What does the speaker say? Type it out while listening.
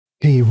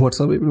What's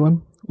up everyone?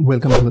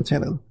 Welcome to the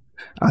channel.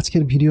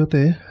 আজকের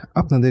ভিডিওতে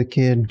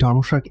আপনাদেরকে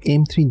Darmoshark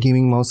M3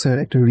 গেমিং মাউসের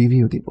একটা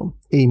রিভিউ দিব।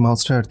 এই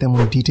মাউসটার তেমন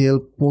ডিটেইল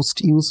পোস্ট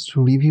ইউজ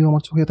রিভিউ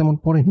আমার চোখে তেমন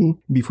পড়েনি।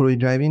 Before we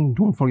dive in,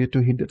 don't forget to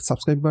hit that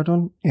subscribe button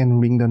and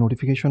ring the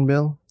notification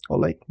bell.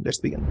 Alright, let's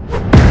begin.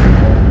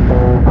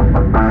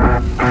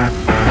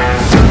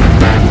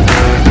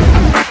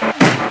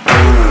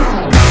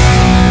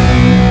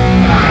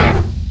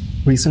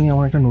 Recently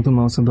আমার একটা নতুন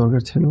মাউসের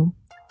দরকার ছিল।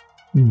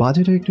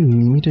 বাজেটও একটু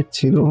লিমিটেড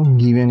ছিল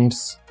given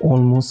it's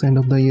almost end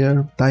of the year,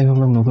 তাই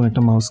ভাবলাম নতুন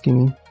একটা মাউস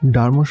কিনি।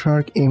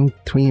 Darmoshark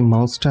M3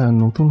 মাউসটা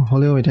নতুন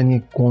হলেও এটা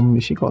নিয়ে কম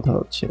বেশি কথা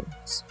হচ্ছে,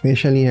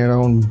 specially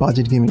around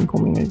budget gaming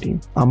community.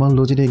 আমার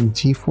লজিটেক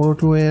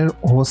G42 এর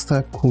অবস্থা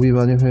খুবই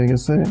বাজে হয়ে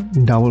গেছে,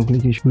 ডাবল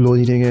ক্লিক ইস্যু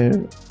লজিটেকের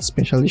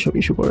স্পেশালি সব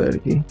ইস্যু করে আর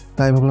কি।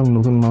 তাই ভাবলাম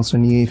নতুন মাউসটা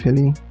নিয়েই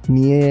ফেলি,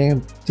 নিয়ে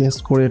টেস্ট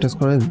করে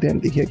দেন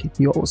দেখি আর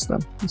কি অবস্থা।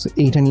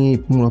 এইটা নিয়ে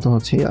মূলত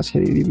হচ্ছে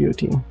আজকের এই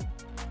রিভিউটি।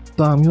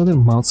 তো আমি ওদের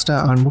মাউসটা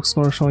আনবক্স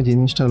করার সময় যে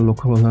জিনিসটা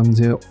লক্ষ্য করলাম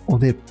যে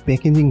ওদের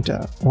প্যাকেজিংটা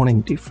অনেক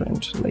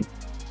ডিফারেন্ট। লাইক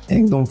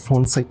একদম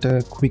ফ্রন্ট সাইডটা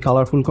খুবই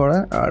কালারফুল করা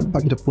আর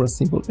বাকিটা পুরো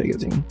সিম্পল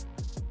প্যাকেজিং।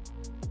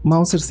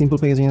 মাউসের সিম্পল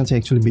প্যাকেজিং আছে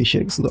অ্যাকচুয়ালি বেশি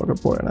কিছু দরকার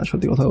পড়ে না,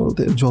 সত্যি কথা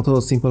বলতে। যত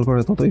সিম্পল করে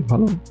ততই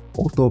ভালো।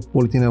 অত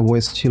পলিথিনের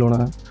ওয়েস্ট ছিল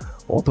না,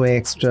 অত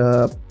এক্সট্রা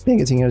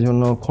প্যাকেজিংয়ের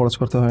জন্য খরচ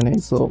করতে হয় নাই।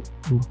 সো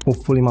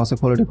হোপফুলি মাউসের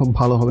কোয়ালিটি খুব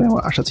ভালো হবে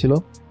আমার আশা ছিল।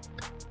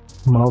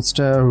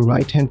 মাউসটা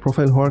রাইট হ্যান্ড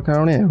প্রোফাইল হওয়ার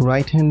কারণে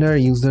রাইট হ্যান্ডার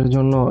ইউজের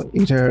জন্য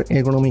এটার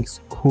এরগোনমিক্স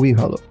খুবই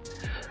ভালো।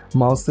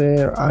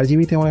 মাউসের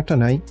RGB তেমন একটা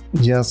নাই,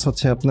 জাস্ট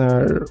হচ্ছে আপনার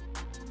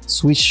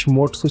সুইচ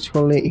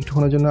করলে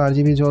একটুখানের জন্য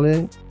RGB জ্বলে,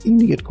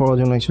 ইন্ডিকেট করার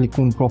জন্য অ্যাকচুয়ালি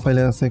কোন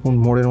প্রোফাইলে আছে, কোন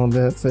মোডের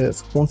মধ্যে আছে।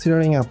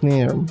 কনসিডারিং আপনি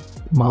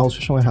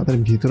মাউসের সময় হাতের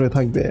ভিতরে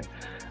থাকবে,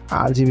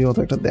 RGB অত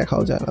একটা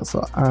দেখাও যায় না। সো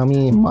আমি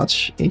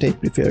এটাই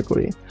প্রিফার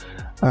করি।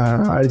 আর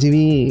RGB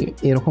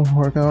এরকম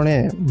হওয়ার কারণে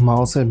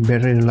মাউসের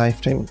ব্যাটারি লাইফ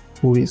টাইম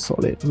খুবই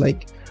সলিড। লাইক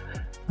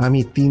আমি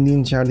 3 দিন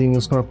 4 দিন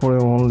ইউজ করার পরে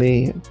অনলি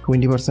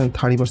 20%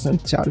 30%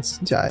 চার্জ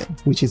যায়,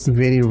 which is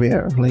very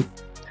rare. Like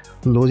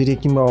Logitech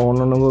কিংবা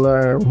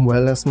অন্যান্যগুলোর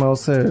ওয়্যারলেস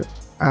মাউসের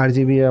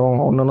RGB এবং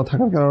অন্যান্য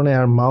থাকার কারণে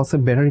আর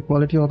মাউসের ব্যাটারি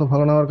কোয়ালিটি অত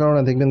ভালো না হওয়ার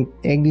কারণে দেখবেন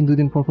 1 দিন 2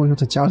 দিন পর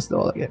হচ্ছে চার্জ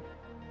দেওয়া লাগে।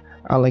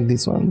 আর like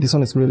this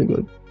one is really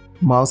good.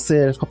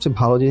 মাউসের সবচেয়ে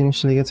ভালো যে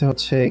জিনিসটা লেগেছে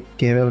হচ্ছে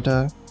কেবেলটা।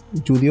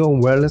 যদিও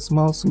wireless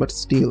mouse but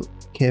still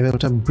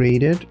কেবেলটা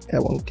braided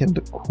এবং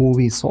কেবেলটা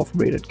খুবই সফট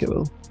ব্রেডেড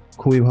কেবেল,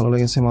 খুবই ভালো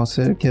লেগেছে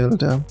মাউসের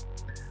কেবেলটা।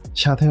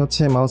 সাথে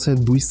হচ্ছে মাউসের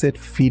 2 সেট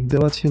ফিট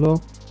দেওয়া ছিল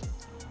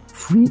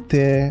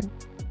ফ্রিতে।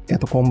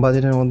 এত কম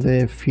বাজেটের মধ্যে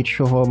ফিট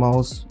সহ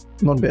mouse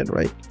not bad,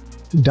 right?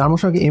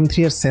 Darmoshark M3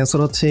 এর সেন্সর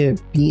হচ্ছে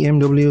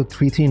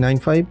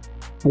PMW3395,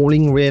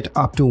 polling rate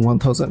up to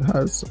 1000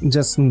 Hz,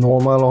 just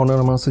normal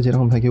honour মাউসে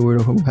যেরকম থাকে ওই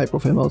রকম হাই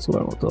প্রোফাইল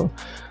মাউসগুলোর মতো।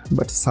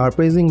 বাট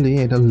সারপ্রাইজিংলি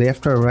এটা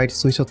লেফট আর রাইট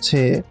সুইচ হচ্ছে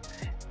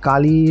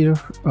কালির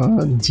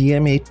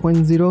GM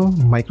 8.0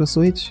 মাইক্রো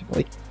সুইচ।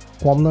 লাইক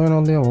কম দামের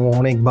মধ্যে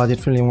অনেক বাজেট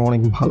ফ্রেন্ডলি এবং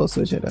অনেক ভালো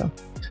সুইচ এটা।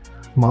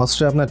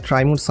 মাউসটা আপনার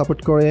ট্রাইমোড সাপোর্ট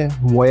করে,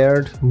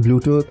 ওয়্যার্ড,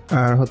 ব্লুটুথ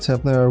আর হচ্ছে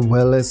আপনার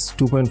ওয়্যারলেস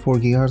 2.4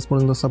 GHz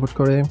পর্যন্ত সাপোর্ট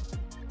করে।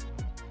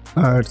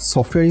 আর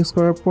সফটওয়্যার ইউজ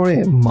করার পরে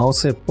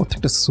মাউসের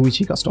প্রত্যেকটা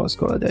সুইচই কাস্টমাইজ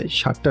করা যায়,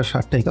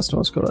 7টাই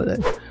কাস্টমাইজ করা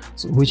যায়,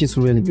 which is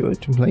really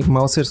good. Like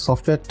মাউসের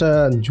সফটওয়্যারটা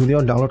যদিও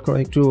ডাউনলোড করা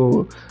একটু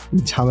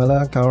ঝামেলা,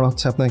 কারণ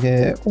হচ্ছে আপনাকে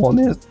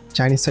অনেক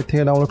চাইনিজ সাইট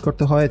থেকে ডাউনলোড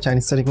করতে হয়।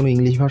 চাইনিজ সাইটে কোনো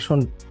ইংলিশ ভার্সন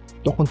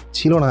তখন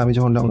ছিল না আমি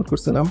যখন ডাউনলোড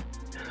করছিলাম,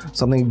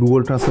 সো আপনাকে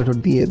গুগল ট্রান্সলেটর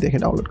দিয়ে দেখে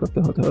ডাউনলোড করতে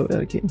হতে হবে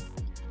আর কি।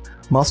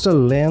 মাউসটার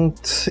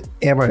লেন্থ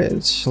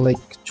অ্যাভারেজ, লাইক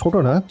ছোটো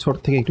না, ছোট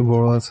থেকে একটু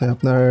বড় আছে।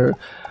 আপনার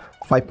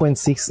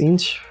 5.6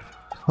 ইঞ্চ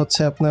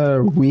হচ্ছে আপনার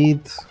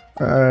উইথ,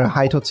 আর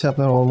হাইট হচ্ছে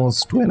আপনার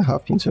অলমোস্ট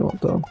 2.5 ইঞ্চের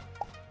মতো।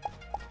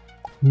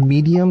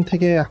 মিডিয়াম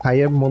থেকে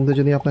হাইয়ের মধ্যে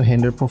যদি আপনার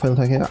হ্যান্ডের প্রোফাইল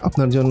থাকে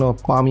আপনার জন্য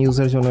পাম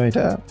ইউজের জন্য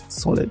এটা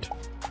সলিড।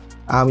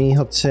 আমি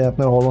হচ্ছে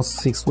আপনার অলমোস্ট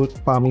 6 ফুট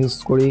পাম ইউজ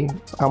করি।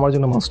 আমার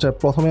জন্য মাউসটা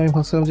প্রথমে আমি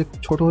ভাবছিলাম যে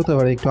ছোটো হতে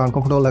পারে, একটু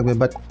আনকমফোর্টেবল লাগবে,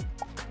 বাট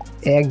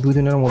 1-2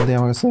 দিনের মধ্যে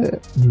আমার কাছে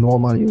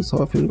নর্মাল ইউজ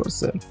হওয়া ফিল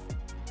করছে।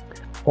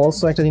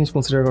 অলসো একটা জিনিস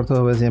কনসিডার করতে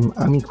হবে যে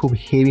আমি খুব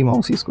হেভি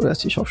মাউস ইউজ করে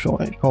আসছি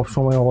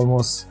সবসময়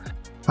অলমোস্ট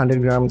 100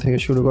 গ্রাম থেকে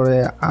শুরু করে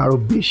আরও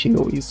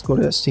বেশিও ইউজ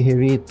করে আসছি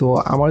হেভি। তো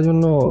আমার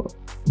জন্য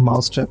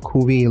মাউসটা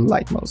খুবই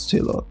লাইট মাউস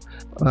ছিল।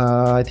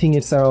 I think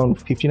it's around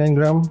 59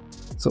 gram.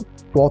 So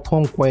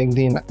প্রথম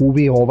কয়েকদিন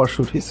খুবই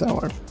ওভারশুট হয়েছে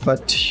আমার,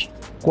 বাট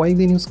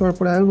কয়েকদিন ইউজ করার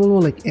পরে আমি বলবো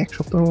লাইক 1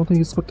 সপ্তাহের মতো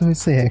ইউজ করতে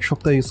হয়েছে। 1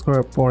 সপ্তাহ ইউজ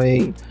করার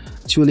পরেই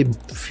অ্যাকচুয়ালি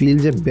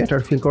যে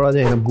বেটার ফিল করা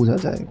যায় এটা বোঝা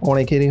যায়।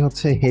 অনেকেরই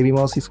হচ্ছে হেভি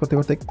মাউস ইউজ করতে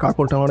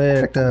কার্পল টানারের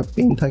একটা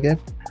পেইন থাকে,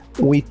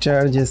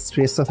 ওইটার যে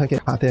স্ট্রেসটা থাকে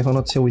হাতে, এখন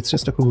হচ্ছে ওই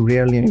স্ট্রেসটা খুব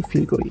রেয়ারলি আমি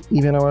ফিল করি।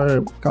 ইভেন আমার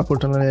কার্পল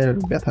টানারের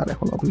ব্যথার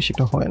এখন অত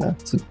বেশিটা হয় না।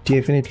 সো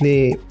ডেফিনেটলি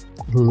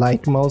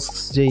লাইট মাউস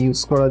যে ইউজ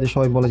করা, যে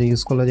সবাই বলে যে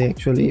ইউজ করলে যে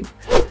অ্যাকচুয়ালি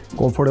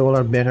কমফোর্টেবল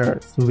আর বেটার,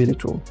 রিয়েলি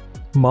ট্রু।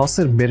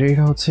 মাউসের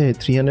ব্যাটারিটা হচ্ছে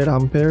 300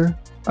 umpire.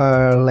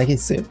 R like I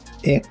said,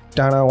 এক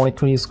টানা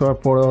অনেকক্ষণ ইউজ করার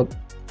পরেও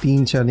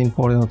 3-4 দিন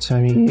পরে হচ্ছে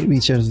আমি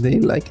রিচার্জ দিই।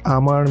 লাইক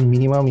আমার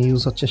মিনিমাম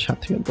ইউজ হচ্ছে 7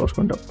 থেকে 10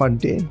 ঘন্টা পার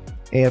ডে।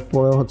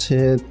 এরপরে হচ্ছে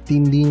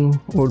 3 দিন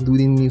ওর 2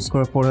 দিন ইউজ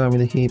করার পরে আমি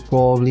দেখি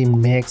প্রবলি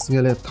ম্যাক্স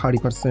গেলে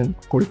 30%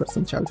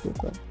 40% চার্জ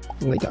করতে।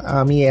 লাইক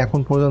আমি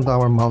এখন পর্যন্ত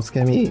আমার মাউসকে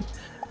আমি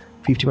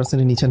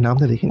 50%-এর নিচে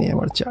নামতে দেখিনি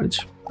আমার চার্জ।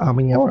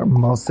 আমি আমার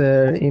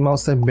এই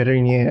মাউসের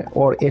ব্যাটারি নিয়ে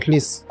ওর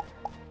অ্যাটলিস্ট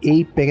এই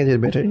প্যাকেজের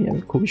ব্যাটারি নিয়ে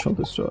আমি খুবই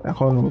সন্তুষ্ট।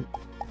 এখন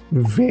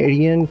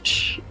ভ্যারিয়েন্ট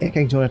এক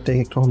একজনের থেকে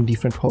একরকম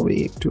ডিফারেন্ট হবে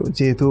একটু,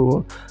 যেহেতু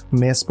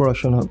ম্যাস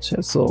প্রোডাকশন হচ্ছে।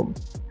 So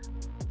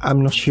I am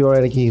not sure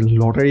আর কি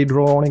লটারি ড্র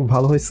অনেক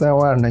ভালো হয়েছে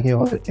আমার, নাকি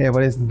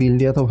এভারেজ বিল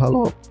দিয়ে তো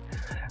ভালো।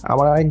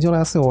 আমার আরেকজন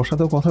আছে, ওর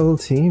সাথেও কথা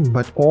বলছি,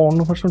 বাট ও অন্য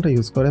ভার্সনটা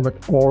ইউজ করে, বাট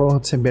ওরও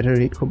হচ্ছে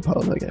ব্যাটারি খুব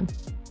ভালো লাগে।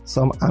 সো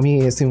আমি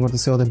এসিউম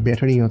করতেছি ওদের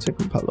ব্যাটারি হচ্ছে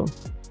খুব ভালো।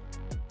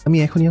 আমি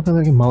এখনই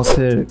আপনাদেরকে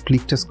মাউসের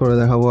ক্লিক টেস্ট করে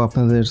দেখাবো,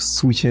 আপনাদের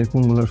সুইচের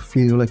কোনগুলোর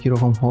ফিলগুলো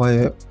কীরকম হয়,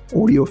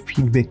 অডিও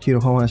ফিডব্যাক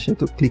কীরকম আসে।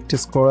 তো ক্লিক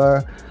টেস্ট করা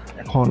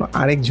এখন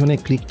আরেকজনে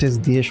ক্লিক টেস্ট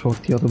দিয়ে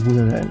সত্যি অত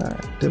বোঝা যায় না।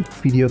 একটা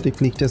ভিডিওতে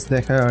ক্লিক টেস্ট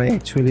দেখা আর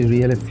অ্যাকচুয়ালি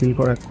রিয়েলে ফিল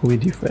করা খুবই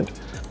ডিফারেন্ট।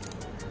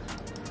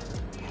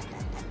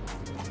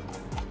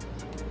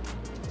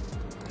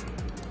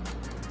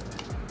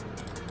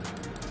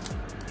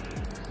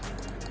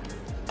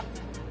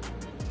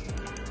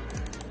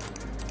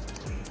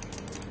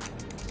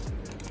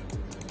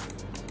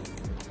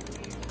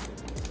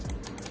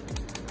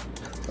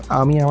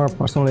 আমি আমার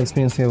পার্সোনাল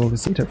এক্সপিরিয়েন্স থেকে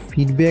বলতেছি, এটার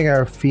ফিডব্যাক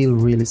আর ফিল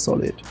রিয়েলি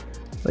সলিড।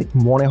 লাইক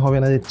মনে হবে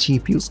না যে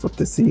চিপ ইউজ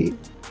করতেছি।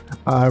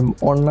 আর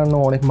অন্যান্য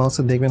অনেক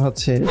মাউসে দেখবেন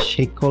হচ্ছে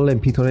শেক করলে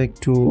ভিতরে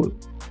একটু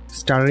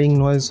স্টারিং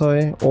নয়েজ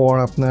হয়, ওর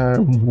আপনার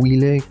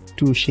হুইলে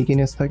একটু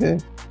শেকিনেস থাকে।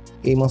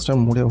 এই মাউসটার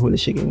মোটেও হুইলে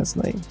শেকিনেস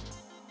নাই।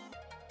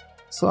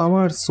 সো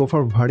আমার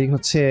সোফার ভারী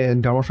হচ্ছে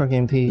Darmoshark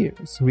M3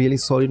 really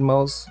solid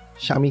mouse.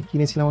 আমি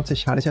কিনেছিলাম হচ্ছে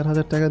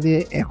 4,500 টাকা দিয়ে,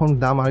 এখন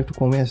দাম আর একটু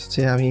কমে আসছে।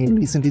 আমি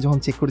রিসেন্টলি যখন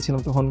চেক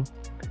করেছিলাম তখন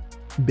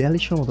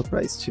 4200 মতো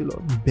প্রাইস ছিল।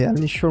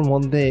 4200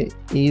 মধ্যে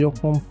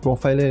এইরকম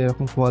প্রোফাইলের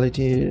এরকম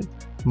কোয়ালিটির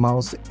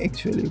মাউস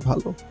অ্যাকচুয়ালি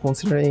ভালো,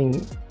 কনসিডারিং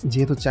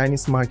যেহেতু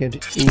চাইনিজ মার্কেট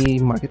এই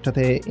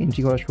মার্কেটটাতে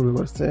এন্ট্রি করা শুরু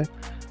করছে।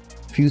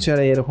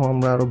 ফিউচারে এরকম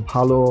আমরা আরও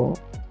ভালো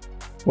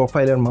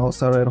প্রোফাইলের মাউস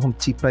আর এরকম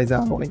চিপ প্রাইসে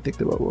আরও অনেক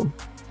দেখতে পাবো।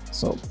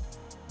 সো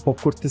হোপ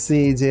করতেছি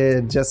যে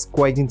জাস্ট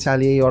কয়েকদিন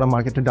চালিয়েই ওরা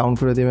মার্কেটটা ডাউন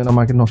করে দেবে না,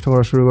 মার্কেট নষ্ট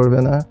করা শুরু করবে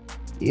না।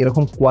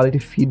 এরকম কোয়ালিটি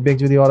ফিডব্যাক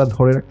যদি ওরা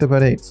ধরে রাখতে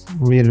পারে, it's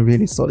really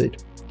really solid.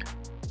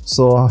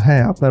 So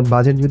হ্যাঁ, আপনার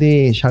বাজেট যদি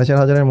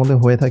 4,500-এর মধ্যে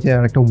হয়ে থাকে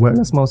আর একটা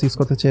ওয়্যারলেস মাউস ইউজ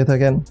করতে চেয়ে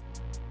থাকেন,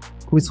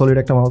 খুবই সলিড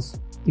একটা mouse,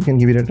 you can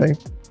give it A try.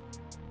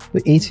 তো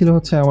এই ছিল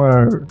হচ্ছে আমার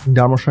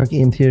Darmoshark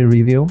M3 এর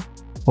review.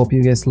 Hope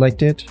you guys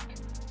liked it.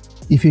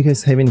 If you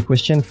guys have any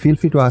question, feel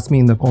free to ask me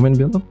in the comment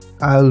below.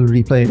 I'll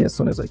reply it as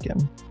soon as I can.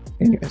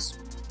 Anyways,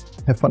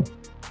 have fun.